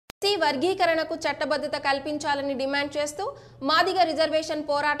వర్గీకరణకు చట్టబద్ధత కల్పించాలని డిమాండ్ చేస్తూ మాదిగ రిజర్వేషన్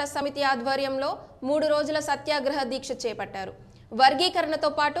పోరాట సమితి ఆధ్వర్యంలో 3 రోజుల సత్యాగ్రహ దీక్ష చేపట్టారు. వర్గీకరణతో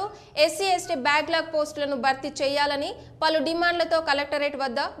పాటు ఎస్సీ ఎస్టీ బ్యాక్లాగ్ పోస్టులను భర్తీ చేయాలని పలు డిమాండ్లతో కలెక్టరేట్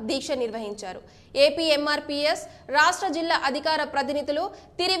వద్ద దీక్ష నిర్వహించారు. ఏపీ ఎంఆర్పీఎస్ రాష్ట్ర జిల్లా అధికార ప్రతినిధులు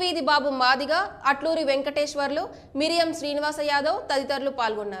తిరివీధి బాబు మాదిగ, అట్లూరి వెంకటేశ్వర్లు, మిరియం శ్రీనివాస యాదవ్ తదితరులు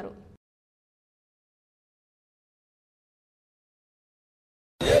పాల్గొన్నారు.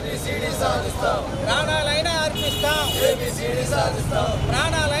 ప్రాణాలైనా అర్పిస్తాం,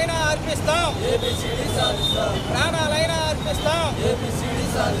 ప్రాణాలైనా అర్పిస్తాం, ప్రాణాలైనా అర్పిస్తాం,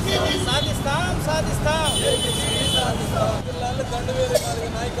 సాధిస్తాం సాధిస్తాం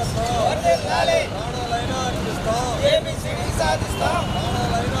ప్రాణాలైనా అర్పిస్తాం, ఏబిసిడి సాధిస్తాం,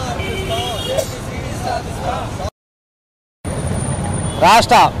 ప్రాణాలైనా అర్పిస్తాం.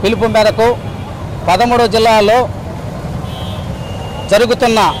 రాష్ట్ర పిలుపు మేరకు 13 జిల్లాల్లో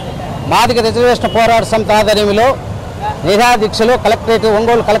జరుగుతున్న మాదిగ రిజర్వేషన్ పోరాట సమితి ఆధ్వర్యంలో నిరాదీక్షలు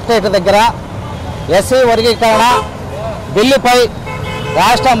ఒంగోలు కలెక్టరేట్ దగ్గర ఎస్సీ వర్గీకరణ బిల్లుపై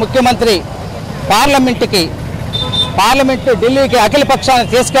రాష్ట్ర ముఖ్యమంత్రి పార్లమెంటు ఢిల్లీకి అఖిల పక్షాన్ని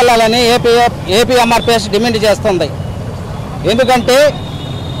తీసుకెళ్లాలని ఏపీ ఎంఆర్పీఎస్ డిమాండ్ చేస్తుంది. ఎందుకంటే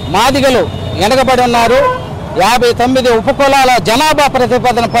మాదిగలు వెనకబడి ఉన్నారు. 59 ఉపకులాల జనాభా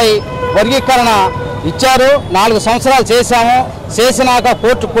ప్రతిపాదనపై వర్గీకరణ ఇచ్చారు. 4 సంవత్సరాలు చేసినాక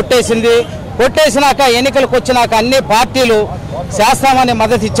కోర్టు కొట్టేసినాక ఎన్నికలకు వచ్చినాక అన్ని పార్టీలు శాస్త్రాన్ని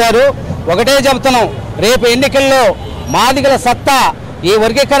మద్దతు ఇచ్చారు. ఒకటే చెబుతున్నాం, రేపు ఎన్నికల్లో మాదిగల సత్తా ఈ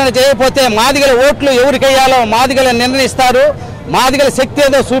వర్గీకరణ చేయకపోతే మాదిగల ఓట్లు ఎవరికి వేయాలో మాదిగలు నిర్ణయిస్తారు. మాదిగల శక్తి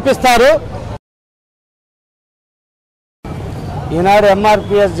ఏదో చూపిస్తారు. ఈనాడు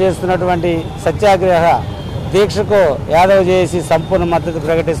ఎంఆర్పీఎస్ చేస్తున్నటువంటి సత్యాగ్రహ దీక్షకు యాదవ్ చేసి సంపూర్ణ మద్దతు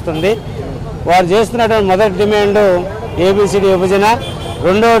ప్రకటిస్తుంది. వారు చేస్తున్నటువంటి మొదటి డిమాండ్ ఏబిసిడి విభజన,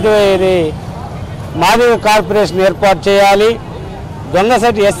 రెండవది మాదిగ కార్పొరేషన్ ఏర్పాటు చేయాలి,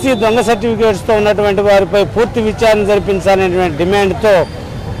 ఎస్సీ దొంగ సర్టిఫికేట్స్తో ఉన్నటువంటి వారిపై పూర్తి విచారణ జరిపించాలనేటువంటి డిమాండ్తో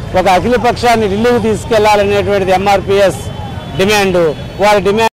ఒక అఖిల పక్షాన్ని ఢిల్లీకి తీసుకెళ్లాలనేటువంటిది ఎంఆర్పీఎస్ డిమాండ్. వారి డిమాండ్